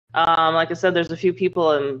Like I said, there's a few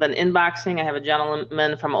people have been inboxing. I have a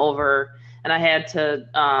gentleman from over, and I had to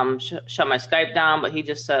shut my Skype down, but he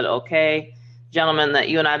just said, okay. Gentleman that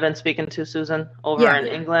you and I have been speaking to, Susan, over in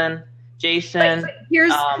England, Jason. But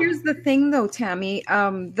here's the thing, though, Tammy.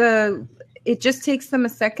 It just takes them a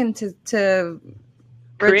second to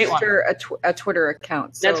register a Twitter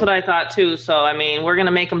account. So that's what I thought too. So I mean, we're gonna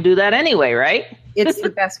make them do that anyway, right? It's the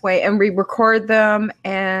best way, and we record them,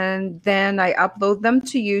 and then I upload them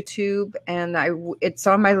to YouTube, and it's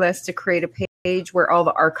on my list to create a page where all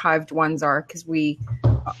the archived ones are, because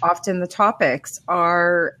often the topics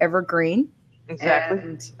are evergreen.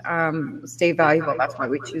 Exactly. And stay valuable. That's why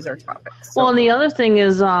we choose our topics. So. Well, and the other thing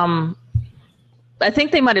is, I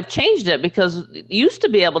think they might have changed it, because you used to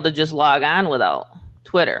be able to just log on without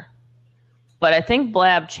Twitter. But I think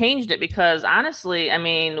Blab changed it because, honestly, I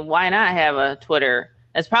mean, why not have a Twitter?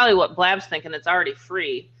 That's probably what Blab's thinking. It's already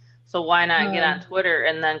free. So why not get on Twitter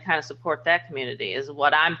and then kind of support that community is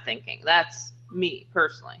what I'm thinking. That's me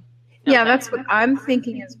personally. Yeah, that's what I'm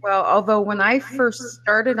thinking as well. Although when I first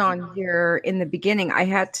started on here in the beginning, I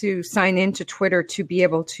had to sign into Twitter to be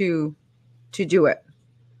able to do it.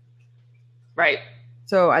 Right.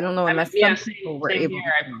 So I don't know unless some people were able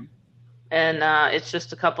to. And it's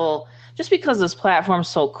just just because this platform's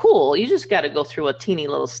so cool, you just got to go through a teeny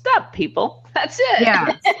little step, people. That's it.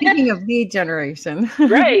 Yeah. Speaking of lead generation.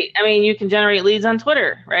 Right. I mean, you can generate leads on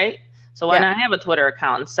Twitter, right? So why not have a Twitter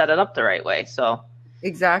account and set it up the right way? So.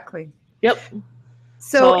 Exactly. Yep.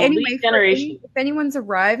 So anyway, if anyone's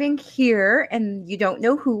arriving here and you don't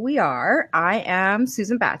know who we are, I am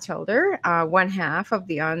Susan Batchelder, one half of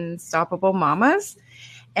the Unstoppable Mamas.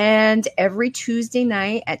 And every Tuesday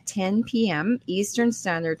night at 10 p.m. Eastern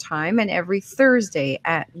Standard Time and every Thursday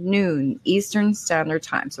at noon Eastern Standard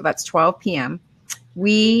Time. So that's 12 p.m.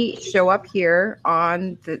 We show up here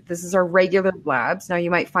on this is our regular blabs. Now you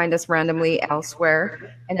might find us randomly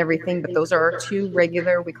elsewhere and everything, but those are our two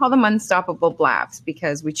regular, we call them unstoppable blabs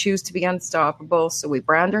because we choose to be unstoppable. So we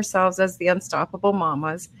brand ourselves as the Unstoppable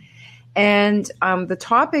Mamas. And the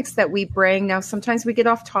topics that we bring, now sometimes we get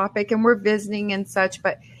off topic and we're visiting and such,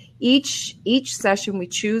 but each session we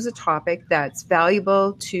choose a topic that's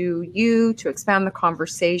valuable to you, to expand the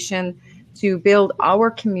conversation, to build our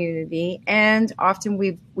community. And often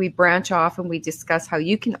we branch off and we discuss how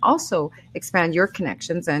you can also expand your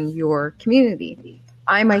connections and your community.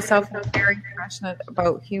 I myself am very passionate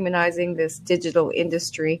about humanizing this digital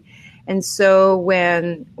industry. And so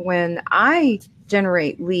when I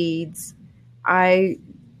generate leads, I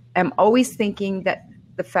am always thinking that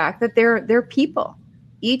the fact that they're people.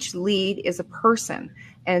 Each lead is a person,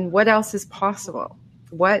 and what else is possible?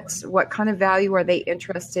 What kind of value are they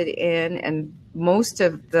interested in? And most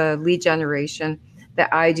of the lead generation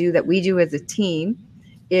that we do as a team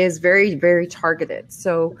is very, very targeted.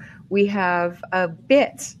 So we have a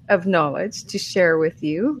bit of knowledge to share with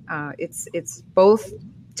you. It's both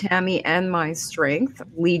Tammy and my strength,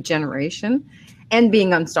 lead generation, and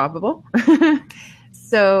being unstoppable.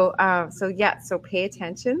 So pay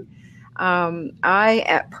attention.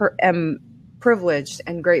 I am privileged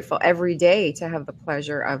and grateful every day to have the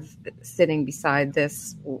pleasure of sitting beside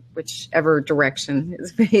this, whichever direction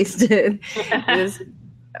is faced in, this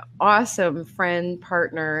awesome friend,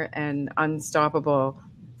 partner, and unstoppable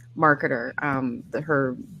marketer.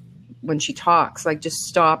 When she talks, like, just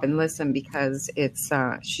stop and listen, because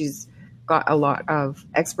she's got a lot of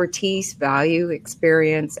expertise, value,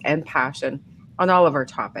 experience, and passion on all of our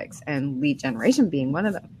topics, and lead generation being one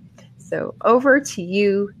of them. So over to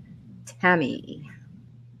you, Tammy.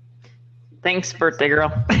 Thanks, birthday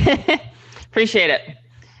girl. Appreciate it.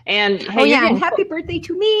 And hey, and happy birthday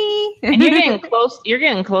to me. And you're getting close. You're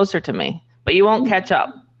getting closer to me, but you won't catch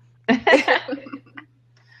up.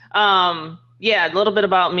 Yeah, a little bit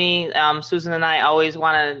about me. Susan and I always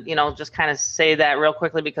want to, just kind of say that real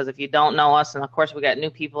quickly, because if you don't know us, and of course we got new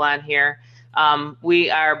people on here,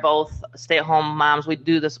 we are both stay-at-home moms.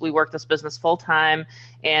 We work this business full-time,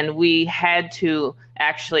 and we had to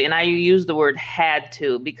actually, and I use the word had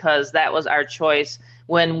to, because that was our choice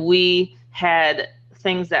when we had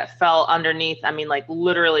things that fell underneath. I mean, like,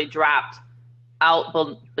 literally dropped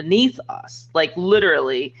out beneath us, like,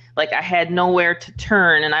 literally, like, I had nowhere to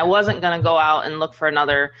turn, and I wasn't going to go out and look for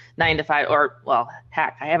another 9-to-5, or, well,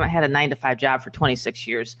 heck, I haven't had a 9-to-5 job for 26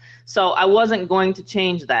 years. So I wasn't going to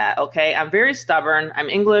change that. Okay. I'm very stubborn. I'm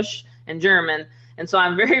English and German. And so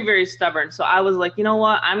I'm very, very stubborn. So I was like, you know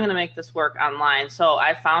what, I'm going to make this work online. So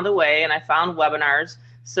I found a way, and I found webinars,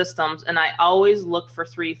 systems, and I always look for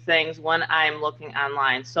 3 things when I'm looking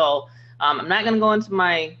online. So I'm not going to go into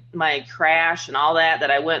my crash and all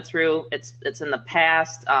that I went through. It's in the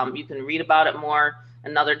past. You can read about it more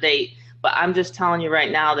another date. But I'm just telling you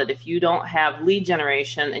right now that if you don't have lead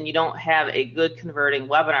generation and you don't have a good converting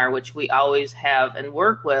webinar, which we always have and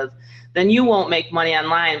work with, then you won't make money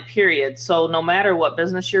online, period. So no matter what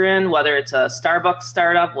business you're in, whether it's a Starbucks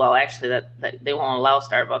startup, well, actually that they won't allow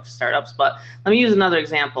Starbucks startups, but let me use another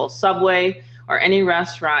example. Subway or any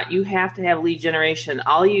restaurant, you have to have lead generation.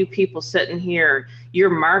 All you people sitting here, you're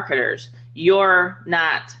marketers. You're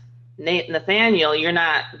not Nathaniel, you're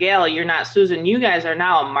not Gail, you're not Susan. You guys are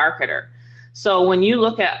now a marketer. So when you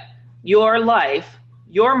look at your life,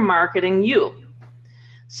 you're marketing you.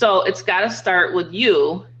 So it's got to start with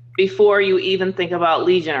you before you even think about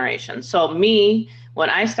lead generation. So me, when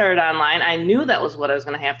I started online, I knew that was what I was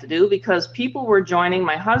going to have to do because people were joining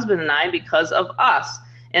my husband and I because of us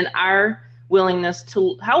and our willingness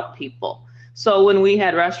to help people. So when we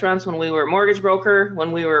had restaurants, when we were a mortgage broker,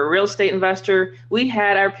 when we were a real estate investor, we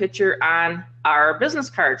had our picture on our business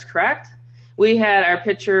cards, correct? We had our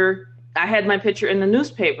picture, I had my picture in the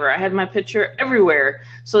newspaper, I had my picture everywhere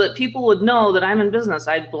so that people would know that I'm in business.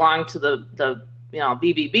 I belong to the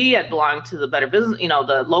BBB, I belong to the Better Business,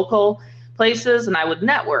 the local places, and I would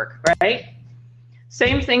network, right?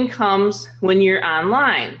 Same thing comes when you're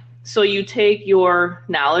online. So you take your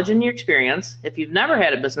knowledge and your experience. If you've never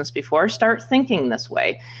had a business before, start thinking this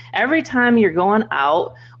way. Every time you're going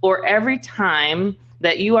out or every time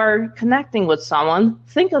that you are connecting with someone,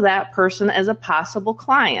 think of that person as a possible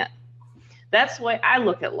client. That's the way I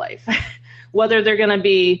look at life. Whether they're going to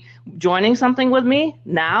be joining something with me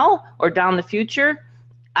now or down the future,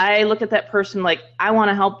 I look at that person like, I want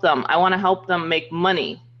to help them. I want to help them make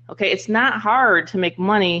money. Okay, it's not hard to make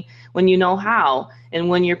money when you know how and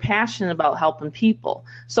when you're passionate about helping people.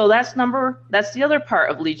 So that's the other part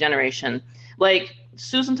of lead generation. Like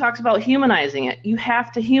Susan talks about humanizing it. You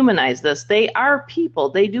have to humanize this. They are people.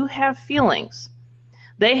 They do have feelings.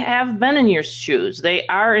 They have been in your shoes. They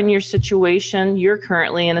are in your situation. You're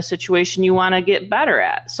currently in a situation you want to get better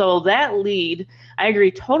at. So that lead, I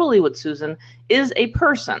agree totally with Susan, is a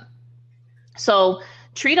person. So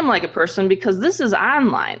treat them like a person because this is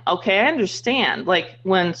online. Okay, I understand. Like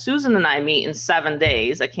when Susan and I meet in 7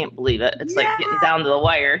 days, I can't believe it. It's like getting down to the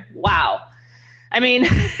wire. Wow. I mean,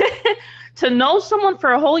 to know someone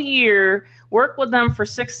for a whole year, work with them for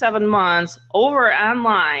 6-7 months over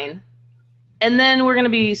online, and then we're going to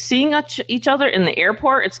be seeing each other in the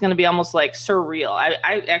airport. It's going to be almost like surreal.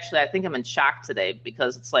 I think I'm in shock today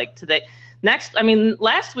because it's like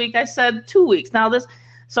last week I said 2 weeks. Now this.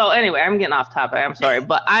 So anyway, I'm getting off topic. I'm sorry,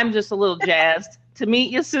 but I'm just a little jazzed to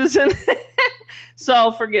meet you, Susan.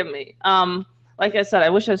 So forgive me. Like I said, I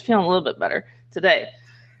wish I was feeling a little bit better today.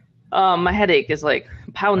 My headache is like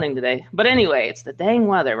pounding today. But anyway, it's the dang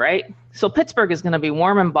weather, right? So Pittsburgh is going to be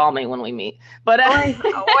warm and balmy when we meet. But I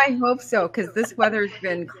hope so, because this weather's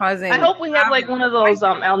been causing. I hope we have like one of those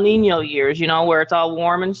El Nino years, where it's all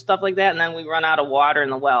warm and stuff like that, and then we run out of water in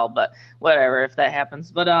the well. But whatever, if that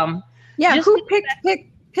happens. But yeah, who picked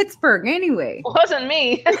Pittsburgh anyway? It wasn't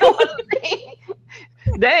me.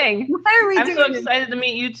 Dang. I'm so excited to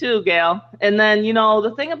meet you too, Gail. And then,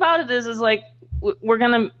 the thing about it is like we're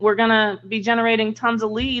gonna be generating tons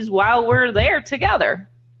of leads while we're there together.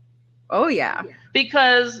 Oh yeah.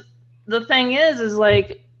 Because the thing is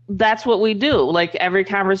like that's what we do. Like every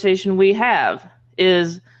conversation we have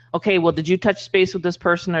is, okay, well, did you touch space with this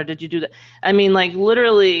person or did you do that? I mean, like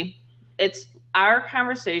literally our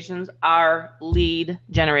conversations are lead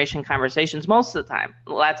generation conversations most of the time.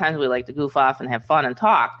 A lot of times we like to goof off and have fun and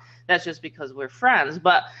talk. That's just because we're friends.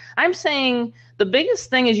 But I'm saying the biggest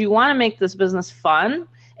thing is you want to make this business fun,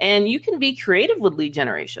 and you can be creative with lead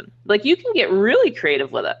generation. Like you can get really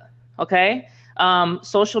creative with it. Okay.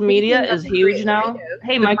 Social media is huge now.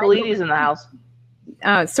 Hey, Michael Leedy's in the house.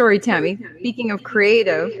 Sorry, Tammy. Speaking of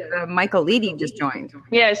creative, Michael Leedy just joined.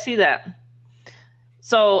 Yeah, I see that.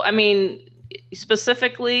 So, I mean,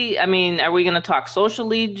 specifically, are we going to talk social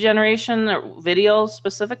lead generation or videos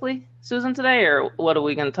specifically, Susan, today? Or what are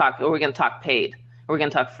we going to talk? Are we going to talk paid? Or are we going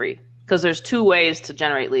to talk free? Because there's 2 ways to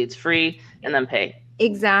generate leads, free and then pay.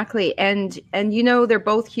 Exactly. And they're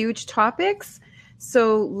both huge topics.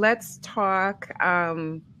 So let's talk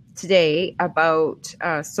today about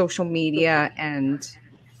social media and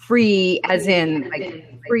free as in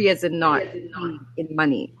not in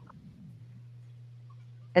money.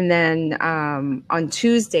 And then on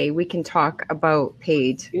Tuesday, we can talk about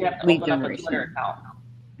paid lead generation.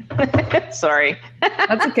 Sorry.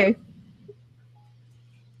 That's okay.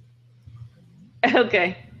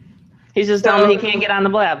 Okay. He's just telling me he can't get on the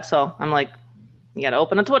blab. So I'm like, you got to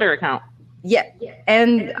open a Twitter account. Yeah.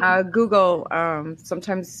 And Google,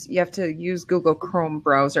 sometimes you have to use Google Chrome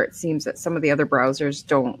browser. It seems that some of the other browsers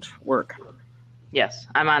don't work. Yes,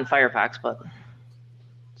 I'm on Firefox, but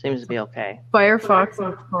seems to be okay. Firefox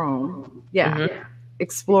and Chrome. Yeah. Mm-hmm.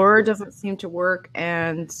 Explorer doesn't seem to work,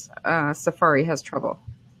 and Safari has trouble.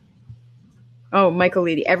 Oh, Michael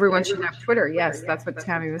Leedy. Everyone should have Twitter. Yes, that's what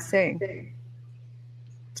Tammy was saying.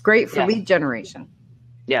 It's great for lead generation.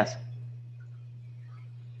 Yes.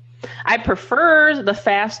 I prefer the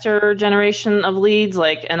faster generation of leads.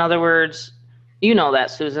 Like, in other words, you know that,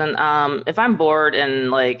 Susan. If I'm bored and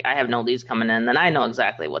like I have no leads coming in, then I know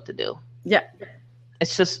exactly what to do. Yeah.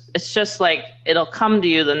 It's just like it'll come to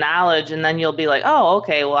you, the knowledge, and then you'll be like, oh,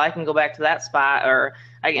 okay, well, I can go back to that spot, or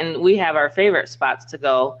we have our favorite spots to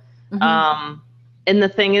go. Mm-hmm. And the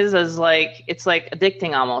thing is like, it's like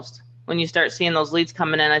addicting almost when you start seeing those leads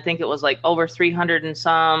coming in. I think it was like over 300 and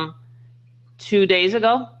some 2 days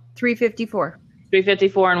ago. 354.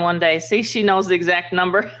 354 in one day. See, she knows the exact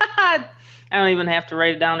number. I don't even have to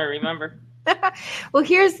write it down or remember. Well,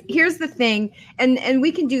 here's the thing, and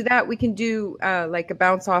we can do that. We can do like a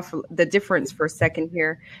bounce off the difference for a second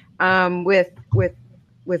here,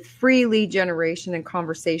 with free lead generation and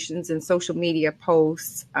conversations and social media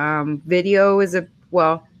posts. Video is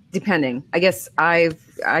depending. I guess I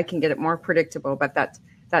can get it more predictable, but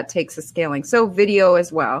that takes a scaling. So video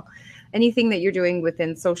as well. Anything that you're doing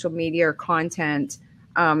within social media or content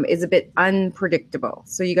is a bit unpredictable.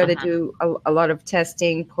 So you got to do a lot of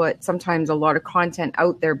testing, put sometimes a lot of content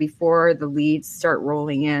out there before the leads start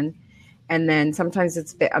rolling in. And then sometimes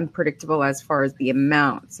it's a bit unpredictable as far as the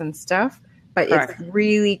amounts and stuff. But Correct. It's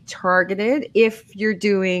really targeted if you're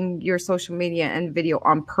doing your social media and video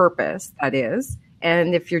on purpose, that is.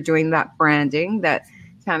 And if you're doing that branding that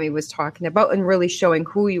Tammy was talking about and really showing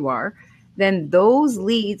who you are, then those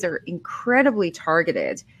leads are incredibly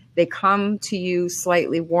targeted. They come to you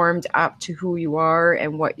slightly warmed up to who you are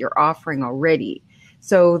and what you're offering already.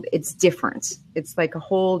 So it's different. It's like a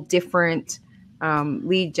whole different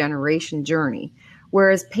lead generation journey.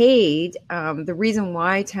 Whereas paid, the reason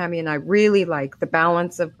why Tammy and I really like the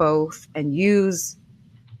balance of both and use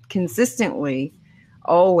consistently,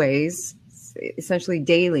 always, essentially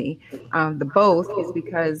daily, the both is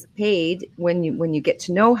because paid, when you get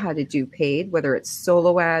to know how to do paid, whether it's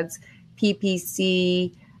solo ads,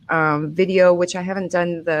 PPC, video, which I haven't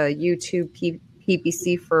done the YouTube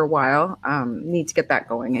PPC for a while, need to get that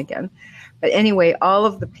going again. But anyway, all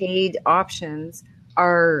of the paid options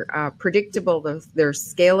are predictable, they're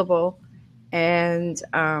scalable, and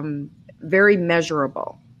very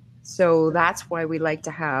measurable. So that's why we like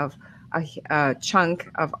to have a chunk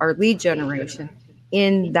of our lead generation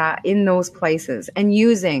in those places, and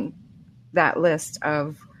using that list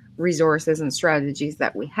of resources and strategies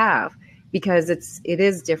that we have, because it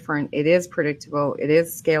is different, it is predictable, it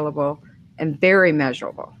is scalable, and very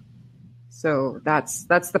measurable. So that's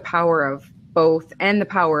the power of both, and the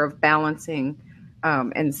power of balancing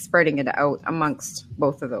and spreading it out amongst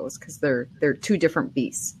both of those, because they're two different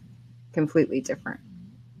beasts, completely different.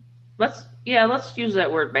 Let's use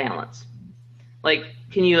that word balance. Like,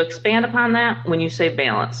 can you expand upon that when you say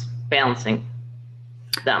balancing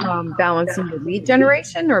them? Balancing the lead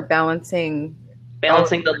generation, or balancing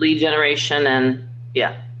the lead generation, and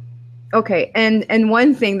yeah. Okay, and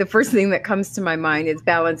one thing, the first thing that comes to my mind is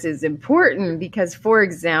balance is important, because, for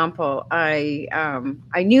example, I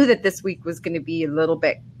knew that this week was going to be a little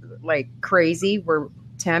bit like crazy. Where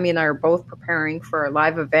Tammy and I are both preparing for a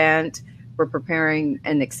live event. We're preparing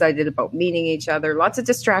and excited about meeting each other. Lots of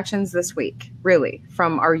distractions this week, really,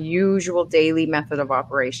 from our usual daily method of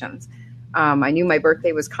operations. I knew my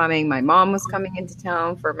birthday was coming. My mom was coming into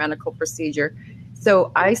town for a medical procedure.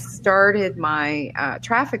 So I started my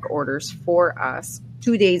traffic orders for us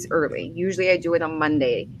 2 days early. Usually I do it on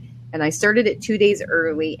Monday. And I started it 2 days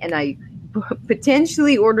early, and I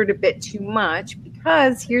potentially ordered a bit too much,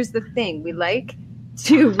 because here's the thing. We like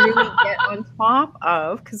to really get on top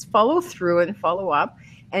of, because follow through and follow up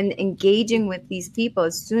and engaging with these people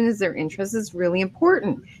as soon as their interest is really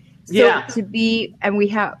important. So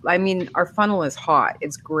our funnel is hot.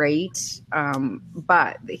 It's great.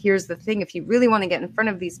 But here's the thing. If you really want to get in front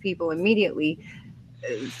of these people immediately,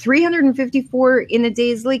 354 in a day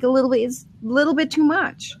is like a little bit too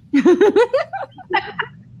much.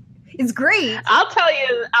 It's great. I'll tell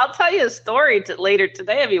you a story later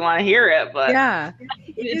today if you want to hear it. But yeah,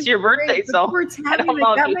 it's your birthday, so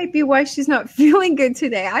that might be why she's not feeling good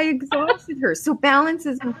today. I exhausted her. So balance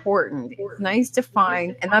is important. It's nice to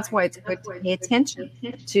find, and that's why it's good to pay attention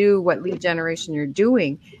to what lead generation you're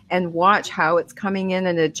doing and watch how it's coming in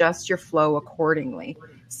and adjust your flow accordingly.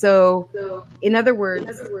 So, in other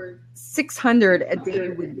words, 600 a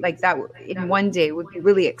day like that in one day would be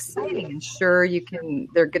really exciting. And sure,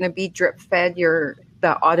 they're going to be drip fed your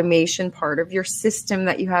the automation part of your system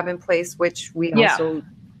that you have in place, which we also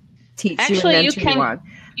teach Actually, you and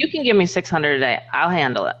you can give me 600 a day. I'll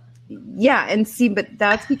handle it. Yeah, and see, but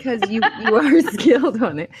that's because you are skilled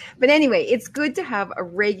on it. But anyway, it's good to have a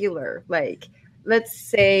regular, like, let's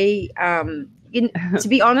say, to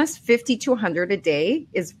be honest, 50 to 100 a day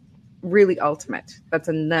is really ultimate. That's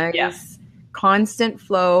a nice constant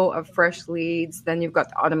flow of fresh leads. Then you've got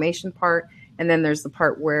the automation part, and then there's the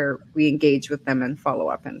part where we engage with them and follow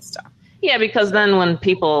up and stuff. Yeah, because then when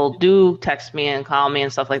people do text me and call me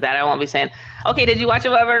and stuff like that, I won't be saying, okay, did you watch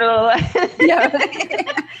it? Yeah.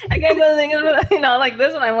 I can't go to like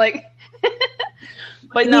this, and I'm like,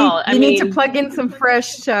 but you need to plug in some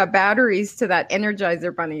fresh batteries to that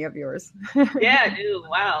Energizer bunny of yours. Yeah, dude.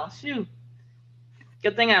 Wow. Shoot.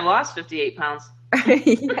 Good thing I lost 58 pounds.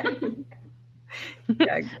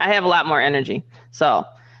 I have a lot more energy. So,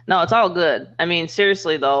 no, it's all good. I mean,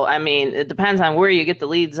 seriously, though, it depends on where you get the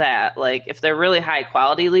leads at. Like, if they're really high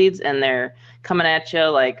quality leads and they're coming at you,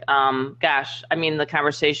 like, the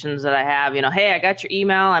conversations that I have, hey, I got your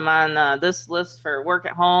email. I'm on this list for work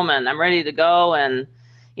at home and I'm ready to go. And,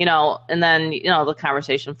 and then, the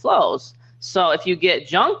conversation flows. So if you get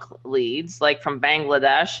junk leads, like from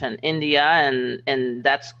Bangladesh and India, and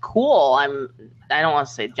that's cool. I don't want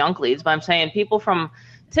to say junk leads, but I'm saying people from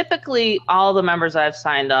typically all the members I've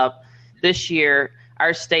signed up this year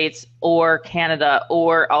are states or Canada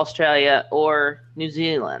or Australia or New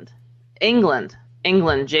Zealand, England,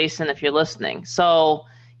 Jason, if you're listening. So,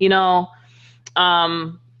 the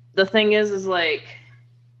thing is like,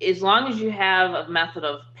 as long as you have a method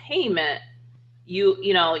of payment,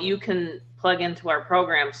 you can plug into our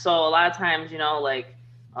program. So a lot of times, like,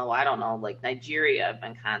 I don't know, like Nigeria, I've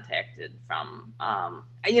been contacted from,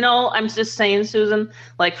 I'm just saying, Susan,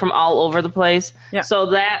 like from all over the place. Yeah.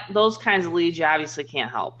 So those kinds of leads, you obviously can't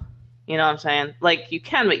help. You know what I'm saying? Like you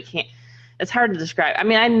can, but you can't. It's hard to describe.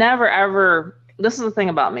 I never, ever, this is the thing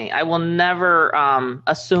about me. I will never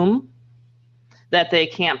assume that they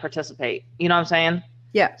can't participate. You know what I'm saying?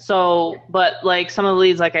 Yeah. So, but like some of the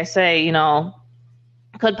leads, like I say,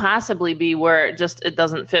 could possibly be where it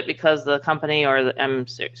doesn't fit because the company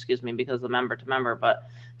because the member to member, but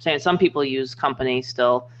I'm saying some people use company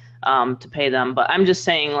still to pay them. But I'm just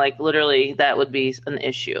saying, like, literally that would be an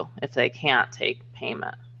issue if they can't take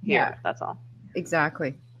payment here. Yeah. That's all.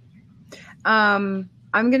 Exactly.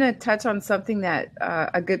 I'm going to touch on something that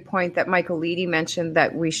a good point that Michael Leedy mentioned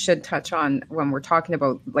that we should touch on when we're talking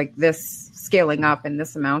about like this scaling up and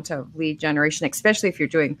this amount of lead generation, especially if you're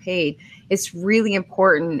doing paid. It's really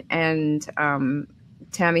important. And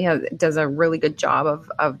Tammy does a really good job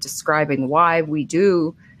of describing why we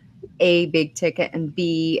do A, big ticket, and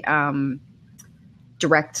B,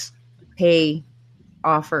 direct pay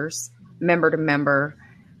offers, member to member,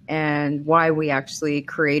 and why we actually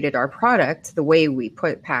created our product the way we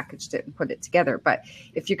packaged it and put it together. But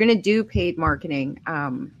if you're going to do paid marketing,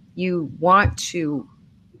 you want to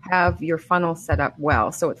have your funnel set up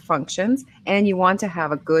well so it functions, and you want to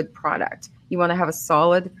have a good product. You want to have a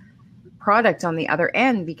solid product on the other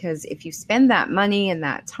end, because if you spend that money and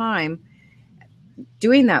that time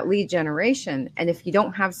doing that lead generation, and if you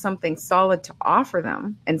don't have something solid to offer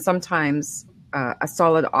them, and sometimes a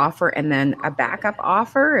solid offer and then a backup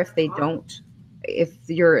offer if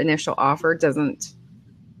your initial offer doesn't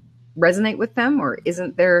resonate with them or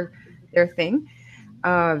isn't their thing,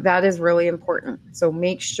 that is really important. So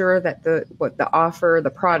make sure that the offer, the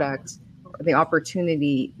product, the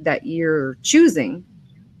opportunity that you're choosing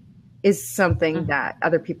is something that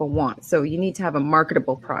other people want. So you need to have a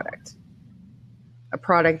marketable product. A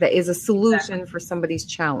product that is a solution for somebody's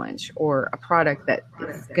challenge, or a product that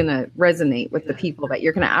is going to resonate with the people that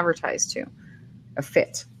you're going to advertise to, a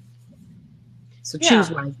fit. So choose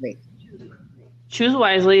wisely. Choose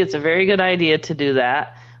wisely. It's a very good idea to do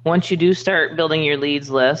that. Once you do start building your leads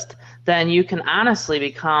list, then you can honestly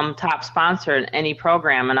become top sponsor in any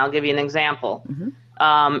program. And I'll give you an example.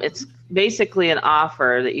 Mm-hmm. It's basically an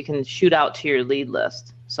offer that you can shoot out to your lead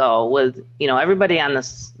list. So with, everybody on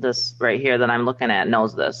this right here that I'm looking at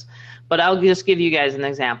knows this, but I'll just give you guys an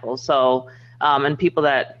example. So, and people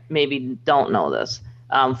that maybe don't know this,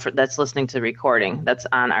 that's listening to the recording, that's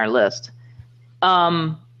on our list.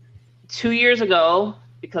 2 years ago,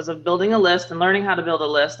 because of building a list and learning how to build a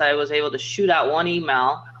list, I was able to shoot out one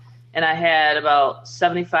email, and I had about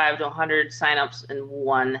 75 to 100 signups in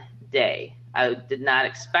one day. I did not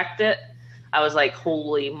expect it. I was like,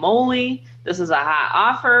 holy moly, this is a hot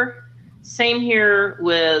offer. Same here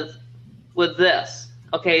with this.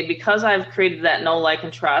 Okay, because I've created that know, like,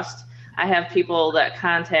 and trust, I have people that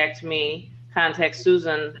contact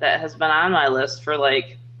Susan that has been on my list for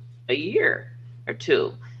like a year. or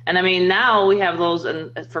 2. And I mean, now we have those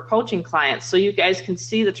for coaching clients. So you guys can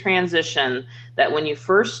see the transition that when you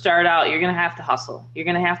first start out, you're going to have to hustle. You're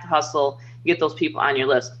going to have to hustle, get those people on your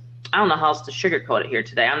list. I don't know how else to sugarcoat it here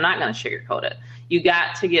today. I'm not going to sugarcoat it. You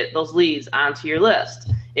got to get those leads onto your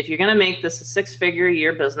list. If you're going to make this a 6-figure a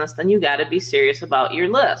year business, then you got to be serious about your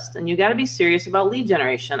list, and you got to be serious about lead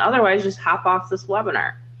generation. Otherwise, just hop off this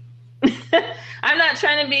webinar. I'm not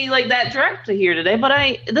trying to be like that direct here today,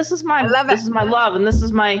 but this is my love, and this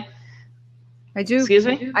is my. I do. Excuse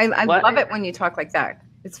me. I love it when you talk like that.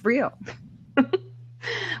 It's real.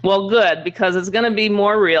 Well, good, because it's going to be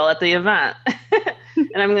more real at the event,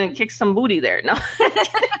 and I'm going to kick some booty there. No.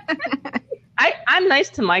 I'm nice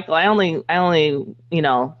to Michael. I only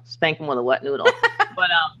spank him with a wet noodle. But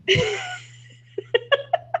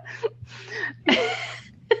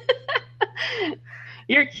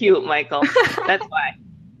you're cute, Michael. That's why.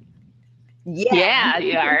 Yeah,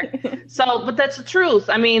 you are. So, but that's the truth.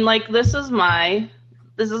 I mean, like, this is my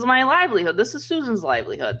livelihood. This is Susan's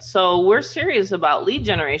livelihood. So we're serious about lead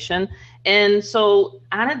generation. And so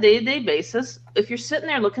on a day-to-day basis, if you're sitting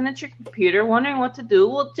there looking at your computer, wondering what to do,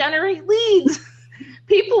 well, generate leads.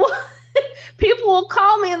 People will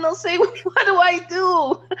call me and they'll say, what do I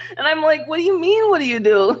do? And I'm like, what do you mean, what do you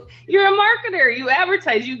do? You're a marketer. You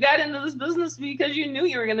advertise. You got into this business because you knew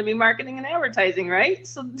you were going to be marketing and advertising, right?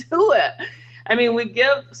 So do it. I mean, we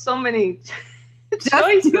give so many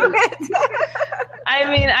choices.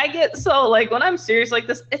 I mean, I get so, like, when I'm serious like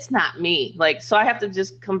this, it's not me. Like, so I have to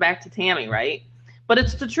just come back to Tammy, right? But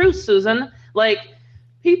it's the truth, Susan. Like,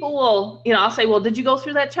 people will, I'll say, well, did you go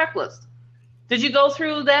through that checklist? Did you go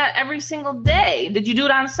through that every single day? Did you do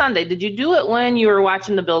it on Sunday? Did you do it when you were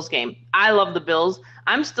watching the Bills game? I love the Bills.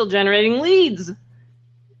 I'm still generating leads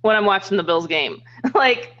when I'm watching the Bills game.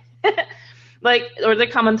 Like, or they're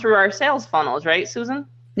coming through our sales funnels, right, Susan?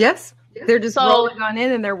 Yes. They're just rolling on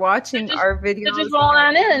in and they're watching our videos. They're just rolling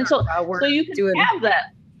on in. And so you can have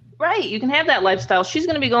that. Right. You can have that lifestyle. She's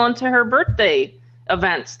going to be going to her birthday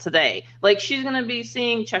events today. Like, she's going to be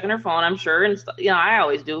checking her phone, I'm sure. And, I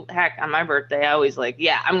always do. Heck, on my birthday, I always I'm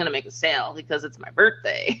going to make a sale because it's my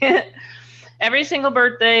birthday. Every single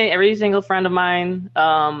birthday, every single friend of mine,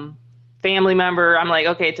 family member, I'm like,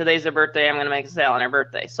 okay, today's their birthday. I'm going to make a sale on her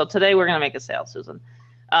birthday. So today we're going to make a sale, Susan.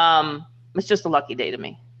 It's just a lucky day to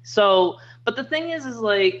me. So, but the thing is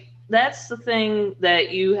like, that's the thing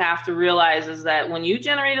that you have to realize is that when you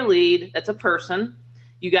generate a lead, that's a person.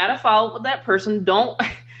 You got to follow up with that person. Don't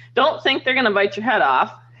think they're going to bite your head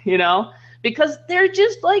off, because they're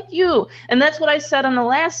just like you. And that's what I said on the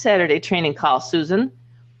last Saturday training call, Susan,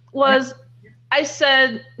 I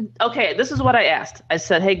said, okay, this is what I asked. I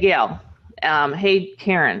said, hey, Gail, hey,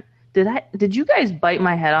 Karen, did you guys bite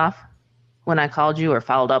my head off when I called you or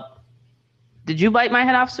followed up? Did you bite my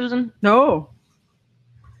head off, Susan? No.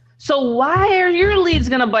 So why are your leads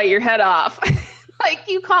going to bite your head off? Like,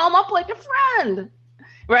 you call them up like a friend.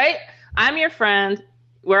 Right? I'm your friend.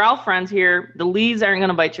 We're all friends here. The leads aren't going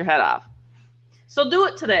to bite your head off. So do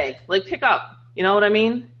it today. Like, pick up. You know what I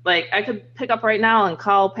mean? Like, I could pick up right now and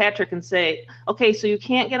call Patrick and say, okay, so you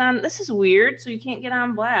can't get on. This is weird. So you can't get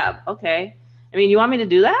on Blab. Okay. I mean, you want me to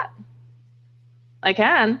do that? I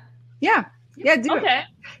can. Yeah. Yeah, do it.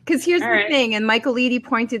 Because here's the thing, and Michael Eady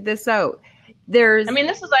pointed this out. This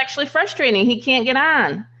is actually frustrating. He can't get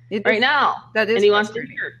on right now. That is, and he wants to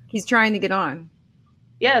hear. He's trying to get on.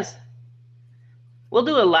 Yes. We'll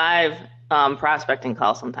do a live prospecting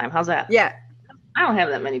call sometime. How's that? Yeah. I don't have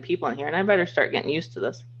that many people in here, and I better start getting used to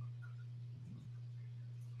this.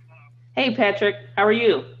 Hey, Patrick. How are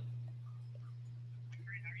you?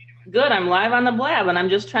 Good. I'm live on the Blab, and I'm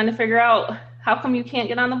just trying to figure out how come you can't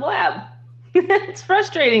get on the Blab. It's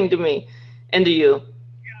frustrating to me and to you.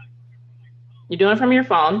 You're doing it from your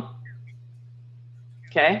phone.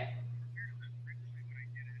 Okay.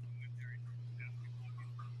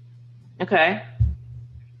 Okay.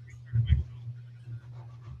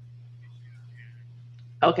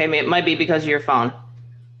 Okay, it might be because of your phone.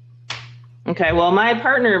 Okay, well, my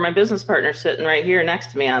business partner, sitting right here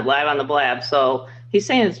next to me live on the Blab, so he's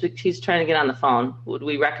saying he's trying to get on the phone. Would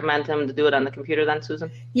we recommend him to do it on the computer then,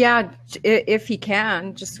 Susan? Yeah, if he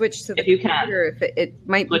can, just switch to the computer. If it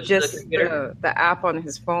might be just the app on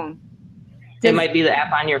his phone. It might be the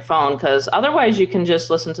app on your phone, because otherwise you can just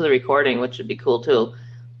listen to the recording, which would be cool too.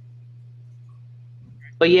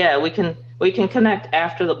 But yeah, we can connect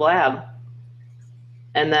after the Blab,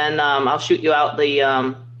 and then I'll shoot you out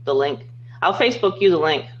the link. I'll Facebook you the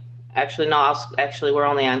link. Actually, no. We're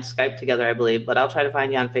only on Skype together, I believe. But I'll try to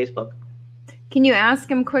find you on Facebook. Can you ask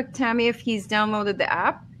him quick, Tammy, if he's downloaded the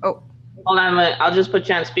app? Oh, hold on a minute. I'll just put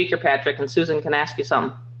you on speaker, Patrick, and Susan can ask you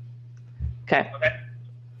something. Okay.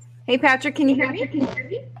 Hey, Patrick, can you hear me?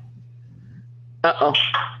 Uh-oh.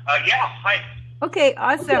 Yeah, hi. Okay,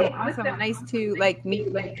 awesome. Nice to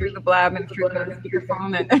meet through the blab and through the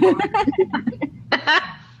speakerphone.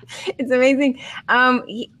 It's amazing.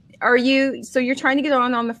 So you're trying to get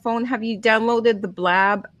on the phone. Have you downloaded the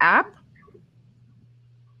Blab app?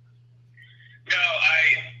 No,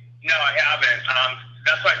 I haven't.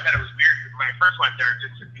 That's why I said it was weird, because when I first went there, it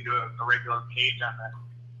just took me to a regular page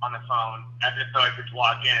on the phone, as if though I could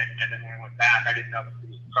log in, and then when I went back, I didn't know if it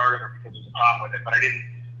was started or because there was a problem with it, but I didn't.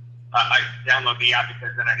 I downloaded the app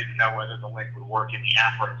because then I didn't know whether the link would work in the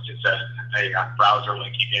app or it's just a browser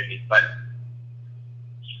link you gave me. But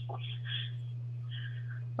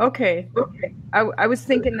okay. I was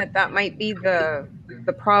thinking that might be the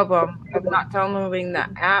problem of not downloading the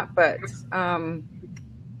app, but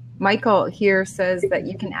Michael here says that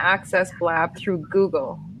you can access Blab through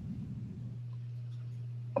Google,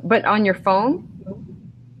 but on your phone.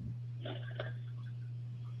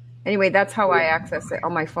 Anyway, that's how I access it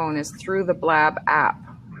on my phone, is through the Blab app.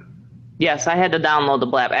 Yes, I had to download the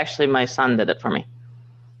Blab. Actually, my son did it for me.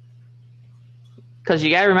 Because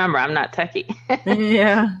you got to remember, I'm not techie.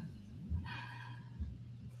 Yeah.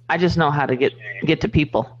 I just know how to get to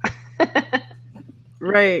people.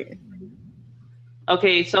 Right.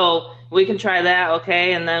 Okay, so we can try that,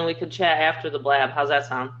 okay? And then we can chat after the Blab. How's that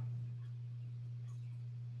sound?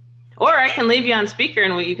 Or I can leave you on speaker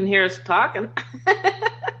and you can hear us talking.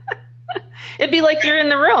 It'd be like you're in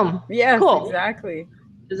the room. Yeah, cool. Exactly.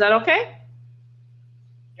 Is that okay?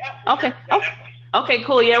 Yeah. Okay. Oh, okay,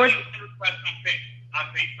 cool. Yeah, we're on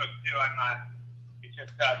Facebook too. It's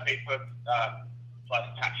just Facebook plus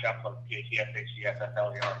Catch Up plus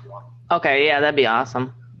PATFHCSFLER if you want. Okay, yeah, that'd be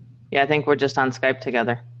awesome. Yeah, I think we're just on Skype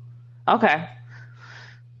together. Okay.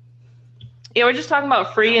 Yeah, we're just talking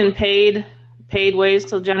about free and paid ways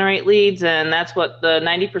to generate leads, and that's what the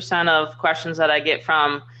 90% of questions that I get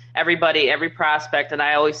from everybody, every prospect, and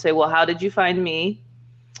I always say, well, how did you find me?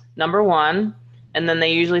 Number one. And then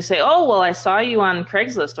they usually say, oh, well, I saw you on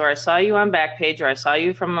Craigslist, or I saw you on Backpage, or I saw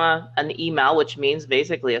you from an email, which means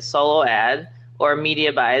basically a solo ad or a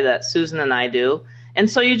media buy that Susan and I do. And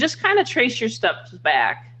so you just kind of trace your steps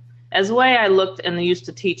back. As the way I looked and used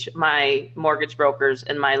to teach my mortgage brokers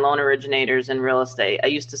and my loan originators in real estate, I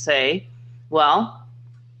used to say, well,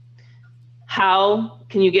 how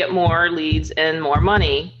can you get more leads and more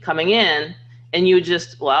money coming in? And you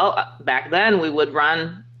just, well, back then we would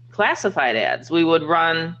run classified ads. We would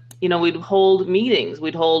run, we'd hold meetings,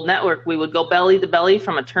 we'd hold network, we would go belly to belly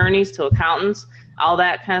from attorneys to accountants, all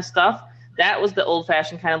that kind of stuff. That was the old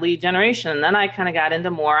fashioned kind of lead generation. And then I kind of got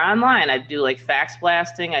into more online. I'd do like fax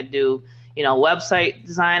blasting. I'd do, website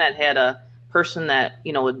design. I'd had a person that,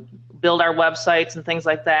 would build our websites and things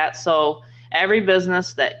like that. So every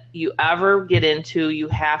business that you ever get into, you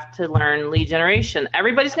have to learn lead generation.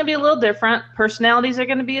 Everybody's going to be a little different. Personalities are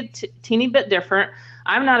going to be a teeny bit different.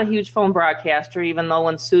 I'm not a huge phone broadcaster, even though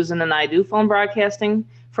when Susan and I do phone broadcasting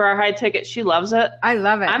for our high ticket, she loves it. I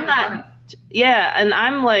love it. I'm not. Yeah, and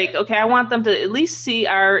I'm like, okay, I want them to at least see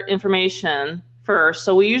our information first.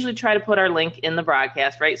 So we usually try to put our link in the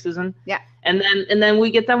broadcast, right, Susan? Yeah. And then we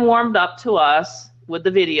get them warmed up to us with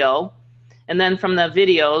the video. And then from the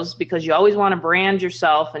videos, because you always want to brand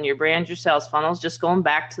yourself and you brand your sales funnels, just going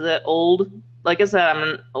back to the old, like I said, I'm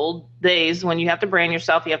in old days when you have to brand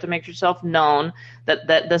yourself, you have to make yourself known that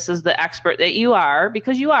this is the expert that you are,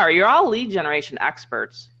 because you are. You're all lead generation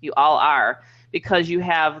experts. You all are, because you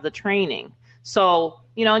have the training. So,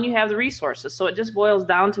 and you have the resources. So it just boils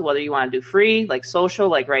down to whether you want to do free, like social,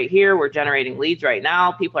 like right here, we're generating leads right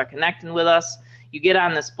now. People are connecting with us. You get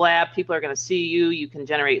on this Blab, people are going to see you. You can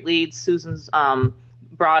generate leads. Susan's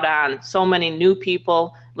brought on so many new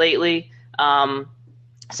people lately.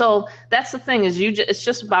 So that's the thing, is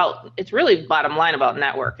it's really bottom line about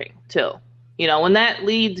networking too. When that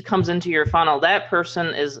lead comes into your funnel, that person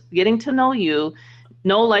is getting to know you,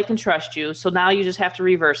 know, like, and trust you. So now you just have to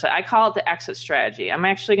reverse it. I call it the exit strategy. I'm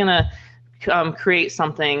actually going to create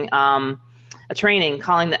something, a training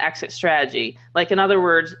calling the exit strategy. Like, in other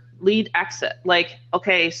words, lead exit. Like,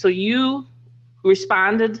 okay, so you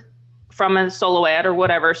responded from a solo ad or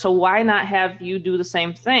whatever, so why not have you do the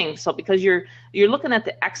same thing? So because you're looking at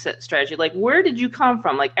the exit strategy, like, where did you come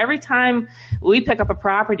from? Like, every time we pick up a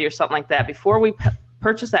property or something like that, before we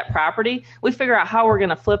purchase that property, we figure out how we're going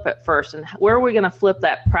to flip it first and where are we going to flip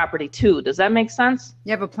that property to. Does that make sense?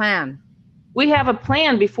 You have a plan. We have a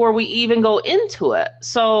plan before we even go into it.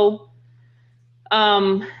 So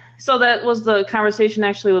that was the conversation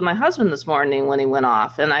actually with my husband this morning when he went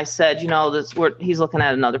off. And I said, he's looking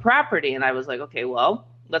at another property. And I was like, okay, well,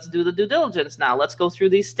 let's do the due diligence now. Let's go through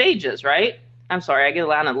these stages, right? I'm sorry, I get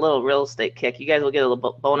on a little real estate kick. You guys will get a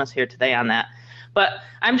little bonus here today on that. But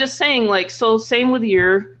I'm just saying, like, so same with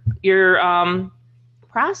your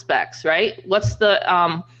prospects, right? What's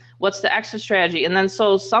the exit strategy? And then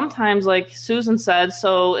so sometimes, like Susan said,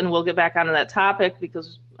 and we'll get back onto that topic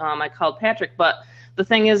because I called Patrick, but the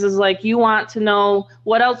thing is like you want to know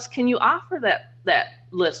what else can you offer that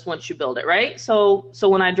list once you build it, right? So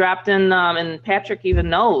when I dropped in, and Patrick even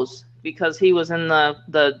knows because he was in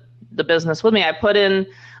the business with me, I put in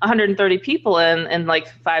 130 people in like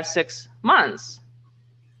 5-6 months,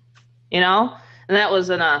 and that was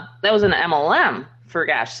an MLM, for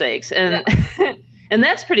gosh sakes, and yeah. And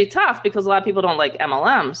that's pretty tough because a lot of people don't like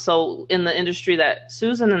MLM. So in the industry that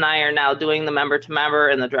Susan and I are now doing, the member to member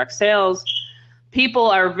and the direct sales, people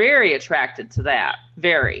are very attracted to that,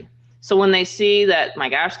 very. So when they see that, my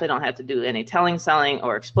gosh, they don't have to do any telling, selling,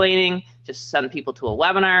 or explaining, just send people to a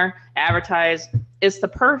webinar, advertise. It's the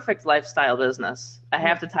perfect lifestyle business. I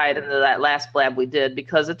have to tie it into that last blab we did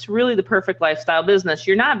because it's really the perfect lifestyle business.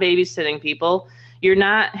 You're not babysitting people. You're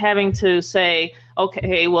not having to say,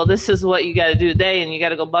 okay, well, this is what you got to do today and you got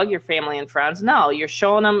to go bug your family and friends. No, you're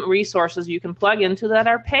showing them resources you can plug into that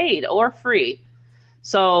are paid or free.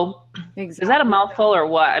 So exactly. Is that a mouthful or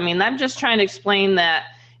what? I mean, I'm just trying to explain that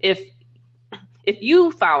if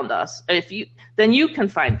you found us, then you can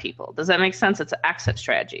find people. Does that make sense? It's an exit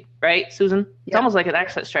strategy, right, Susan? It's almost like an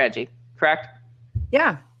exit strategy, correct?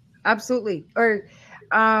 Yeah, absolutely. Or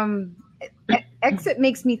exit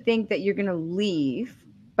makes me think that you're going to leave,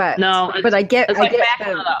 but no, but I get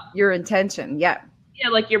your intention. Yeah. Yeah,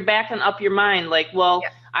 like you're backing up your mind. Like, well,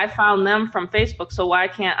 I found them from Facebook, so why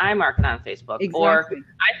can't I market on Facebook? Exactly. Or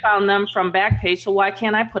I found them from Backpage, so why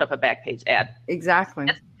can't I put up a Backpage ad? Exactly.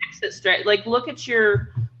 That's exit strategy. Like, look at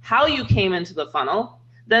how you came into the funnel,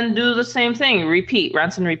 then do the same thing. Repeat,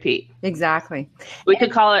 rinse and repeat. Exactly. We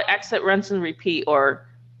could call it exit, rinse and repeat, or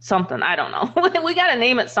something. I don't know. We got to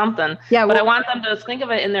name it something. Yeah. But I want them to think of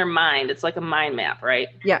it in their mind. It's like a mind map, right?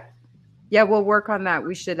 Yeah. Yeah, we'll work on that.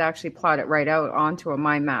 We should actually plot it right out onto a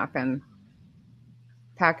mind map and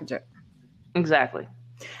package it. Exactly.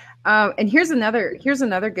 And here's another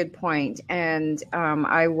good point. And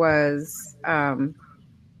I was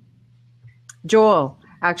Joel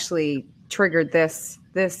actually triggered this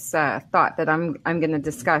thought that I'm going to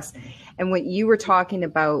discuss. And when you were talking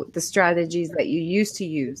about the strategies that you used to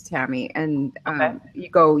use, Tammy, and you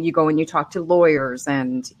go and you talk to lawyers,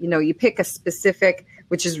 and you pick a specific,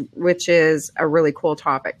 which is a really cool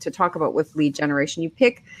topic to talk about with lead generation. You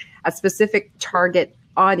pick a specific target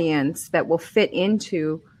audience that will fit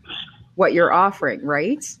into what you're offering,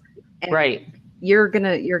 right? And right. You're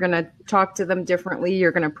gonna talk to them differently.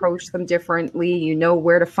 You're gonna approach them differently. You know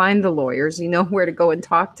where to find the lawyers. You know where to go and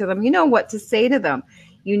talk to them. You know what to say to them.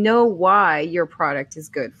 You know why your product is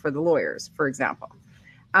good for the lawyers, for example.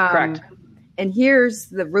 Correct. And here's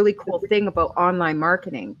the really cool thing about online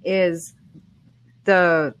marketing is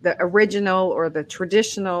the original or the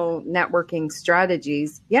traditional networking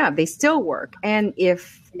strategies. Yeah, they still work. And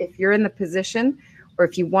if you're in the position, or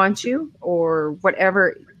if you want to, or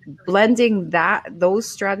whatever, blending those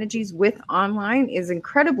strategies with online is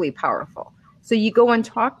incredibly powerful. So you go and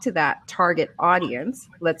talk to that target audience.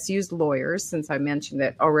 Let's use lawyers, since I mentioned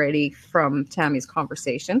it already from Tammy's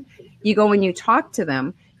conversation. You go and you talk to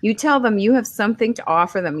them. You tell them you have something to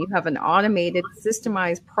offer them. You have an automated,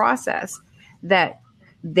 systemized process that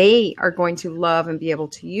they are going to love and be able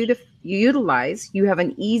to utilize. You have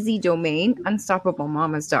an easy domain,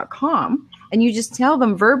 unstoppablemamamas.com, and you just tell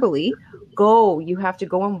them verbally, you have to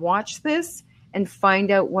go and watch this and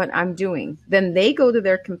find out what I'm doing. Then they go to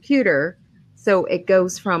their computer. So it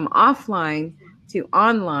goes from offline to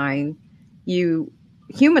online. You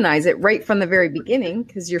humanize it right from the very beginning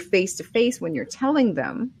because you're face to face when you're telling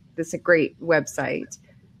them this is a great website,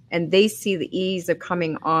 and they see the ease of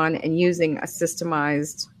coming on and using a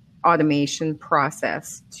systemized automation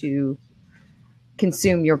process to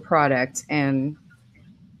consume your product and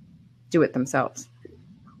do it themselves.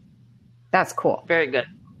 That's cool. Very good.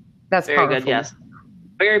 That's very powerful. Good. Yes.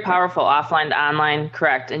 Very powerful, offline to online,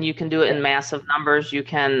 correct. And you can do it in massive numbers. You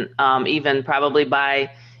can even probably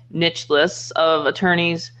buy niche lists of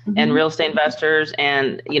attorneys and real estate investors.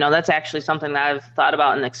 And, that's actually something that I've thought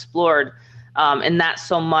about and explored. And not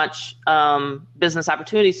so much business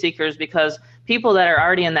opportunity seekers, because people that are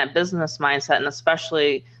already in that business mindset, and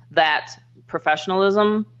especially that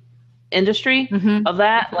professionalism industry of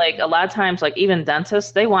that, like a lot of times, like even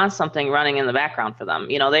dentists, they want something running in the background for them.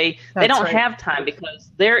 They don't have time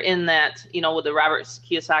because they're in that, with the Robert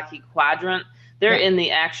Kiyosaki quadrant, they're in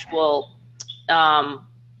the actual,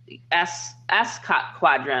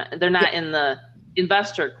 quadrant. They're not in the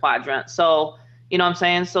investor quadrant. So, you know what I'm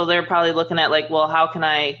saying? So they're probably looking at like, well, how can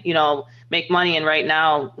I, make money? And right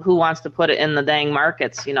now, who wants to put it in the dang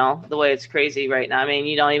markets, the way it's crazy right now? I mean,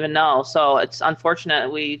 you don't even know. So it's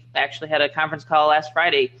unfortunate. We actually had a conference call last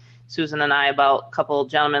Friday, Susan and I, about a couple of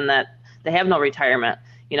gentlemen that they have no retirement.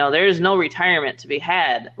 There's no retirement to be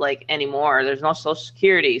had like anymore. There's no Social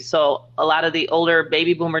Security. So a lot of the older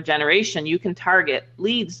baby boomer generation, you can target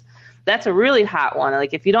leads. That's a really hot one.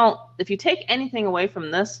 Like if you take anything away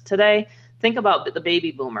from this today, think about the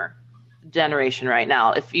baby boomer generation right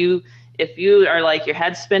now. If you are like your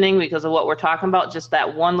head spinning because of what we're talking about, just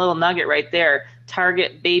that one little nugget right there,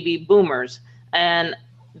 target baby boomers. And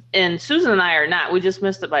Susan and I are not. We just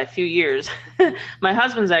missed it by a few years. My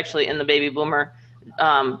husband's actually in the baby boomer.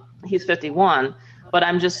 He's 51. But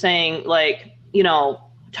I'm just saying, like,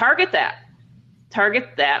 target that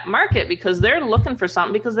market because they're looking for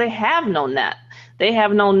something because they have no net. That's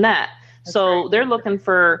so right. They're looking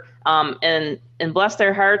for, and bless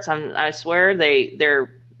their hearts, I swear,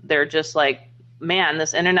 they're just like, man,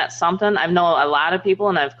 this internet's something. I know a lot of people,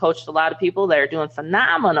 and I've coached a lot of people that are doing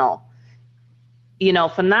phenomenal in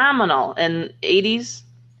 80s,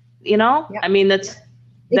 Yeah. I mean, that's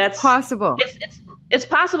possible. It's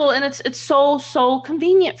possible. And it's so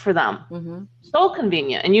convenient for them. Mm-hmm. So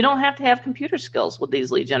convenient. And you don't have to have computer skills with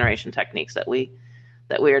these lead generation techniques that we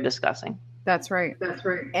are discussing. That's right.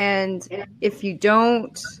 And if you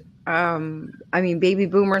don't, baby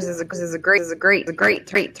boomers is a great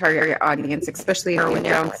target audience, especially when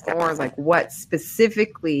you're down more like what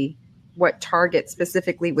target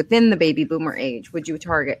specifically within the baby boomer age would you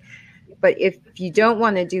target? But if you don't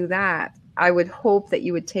want to do that, I would hope that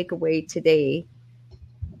you would take away today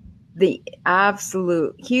the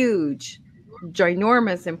absolute huge,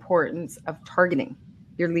 ginormous importance of targeting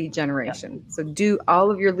your lead generation. So do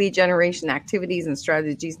all of your lead generation activities and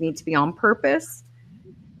strategies need to be on purpose.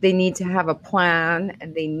 They need to have a plan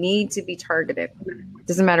and they need to be targeted.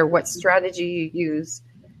 Doesn't matter what strategy you use.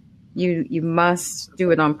 You must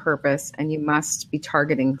do it on purpose and you must be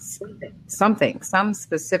targeting some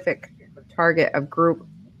specific target of group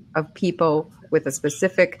of people with a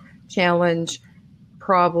specific challenge,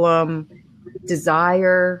 problem,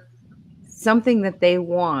 desire, something that they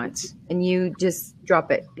want, and you just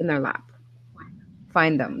drop it in their lap.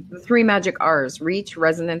 Find them. The 3 magic R's: reach,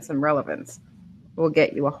 resonance, and relevance will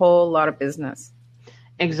get you a whole lot of business.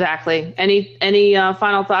 Exactly. Any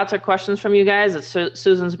final thoughts or questions from you guys? It's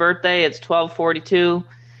Susan's birthday. It's 12:42.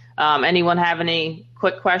 Anyone have any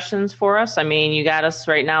quick questions for us? I mean, you got us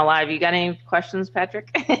right now live. You got any questions, Patrick?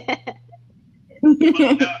 One comment. My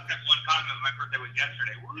birthday was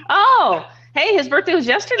yesterday. Oh, hey, his birthday was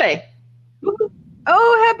yesterday.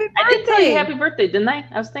 Oh, happy birthday. I did tell you happy birthday, didn't I?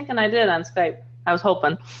 I was thinking I did on Skype. I was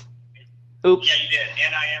hoping. Oops. Yeah, you did.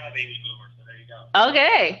 And I am a baby boomer, so there you go.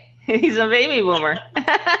 Okay. He's a baby boomer.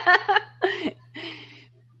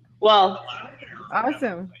 Well,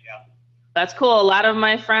 awesome. That's cool. A lot of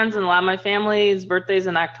my friends and a lot of my family's birthdays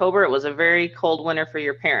in October. It was a very cold winter for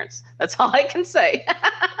your parents. That's all I can say.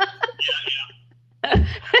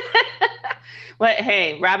 But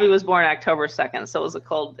hey, Robbie was born October 2nd, so it was a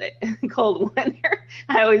cold winter.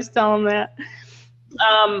 I always tell him that.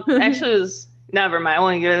 Actually, it was never mind. I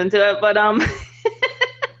won't get into it, but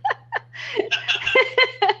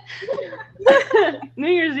New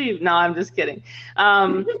Year's Eve. No, I'm just kidding.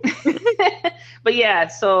 But yeah,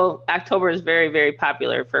 so October is very, very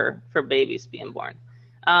popular for babies being born.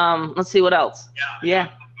 Let's see what else. Yeah. My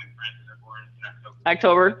friends are born in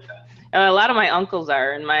October. A lot of my uncles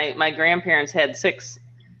are, and my grandparents had six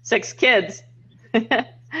kids.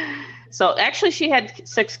 So actually, she had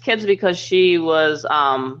 6 kids because she was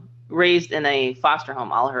raised in a foster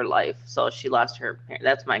home all her life. So she lost her parents.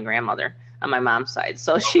 That's my grandmother on my mom's side.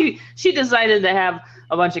 So she decided to have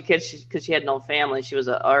a bunch of kids because she had no family. She was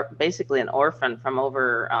basically an orphan from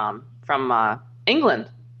England.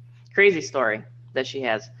 Crazy story that she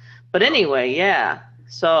has. But anyway, yeah.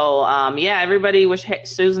 So everybody wish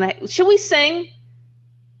Susan. Should we sing?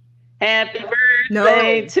 Happy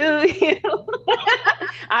birthday to you.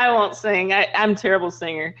 I won't sing. I'm a terrible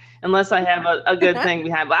singer unless I have a good thing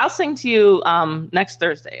behind. But I'll sing to you next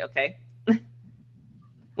Thursday, okay?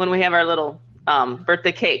 When we have our little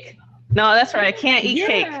birthday cake. No, that's right. I can't eat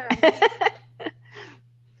cake.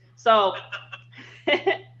 So,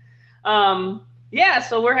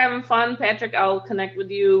 so we're having fun. Patrick, I'll connect with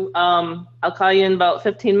you. I'll call you in about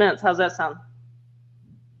 15 minutes. How's that sound?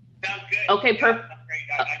 Sounds good. Okay, perfect. I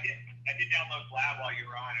did download Blab while you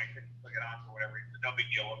were on. I couldn't click it on for whatever reason. No big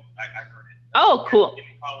deal. I heard it. Oh, cool. Give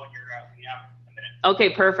me a call when you're out in a minute. Okay,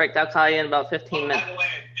 perfect. I'll call you in about 15 minutes. By the way,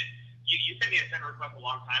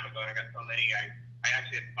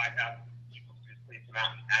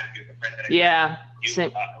 There's a friend that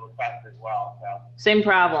same, request as well. So. Same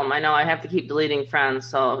problem. I know I have to keep deleting friends,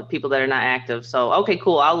 so people that are not active. So, okay,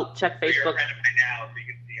 cool. I'll check Facebook. You're a friend of mine now, so you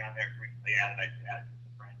can see on there frequently added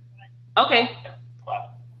friends. Okay.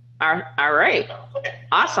 All right. Okay.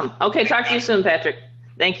 Awesome. Okay, talk to you soon, Patrick.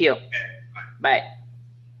 Thank you. Okay, bye.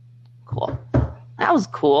 Cool. That was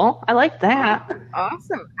cool. I like that.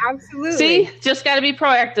 Awesome. Absolutely. See, just got to be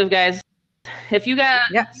proactive, guys. If you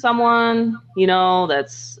got someone,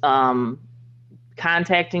 that's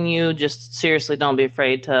contacting you, just seriously don't be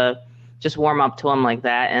afraid to just warm up to them like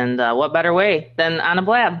that. And what better way than on a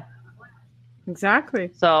blab?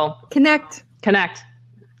 Exactly. So connect.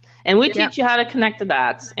 And we teach you how to connect the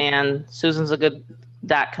dots. And Susan's a good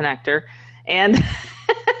dot connector. And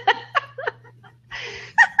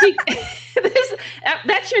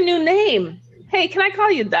that's your new name. Hey, can I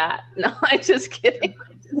call you Dot? No, I'm just kidding.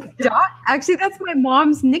 Dot? Actually, that's my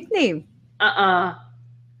mom's nickname. I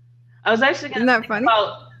was actually going to think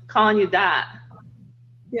about calling you Dot.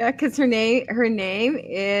 Yeah, because her name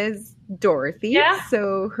is Dorothy. Yeah.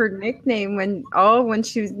 So her nickname when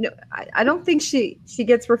she was, I don't think she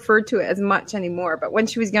gets referred to it as much anymore, but when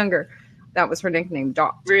she was younger, that was her nickname,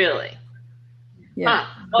 Dot. Really? Yeah.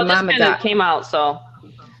 Huh. Well, this kind of came out, so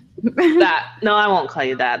that. No, I won't call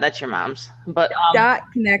you that. That's your mom's. But Dot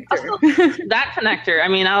connector. Dot connector. I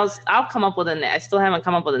mean, I'll come up with I still haven't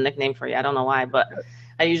come up with a nickname for you. I don't know why, but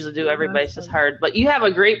I usually do. Everybody's just hard. But you have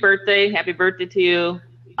a great birthday. Happy birthday to you.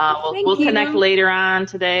 We'll connect later on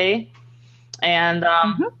today. And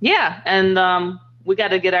we got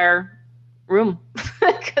to get our rooms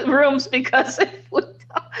because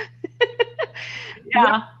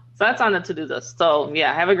yeah. So that's on the to-do list. So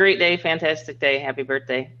yeah, have a great day, fantastic day, happy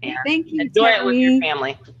birthday, and thank you. Enjoy it with your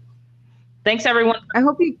family. Thanks, everyone. I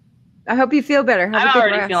hope you feel better. I'm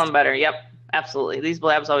already feeling better. Yep, absolutely. These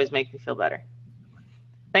blabs always make me feel better.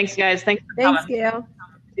 Thanks, guys. Thanks, Gail.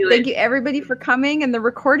 Thank you, everybody, for coming. And the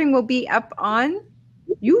recording will be up on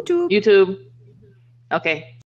YouTube. Okay.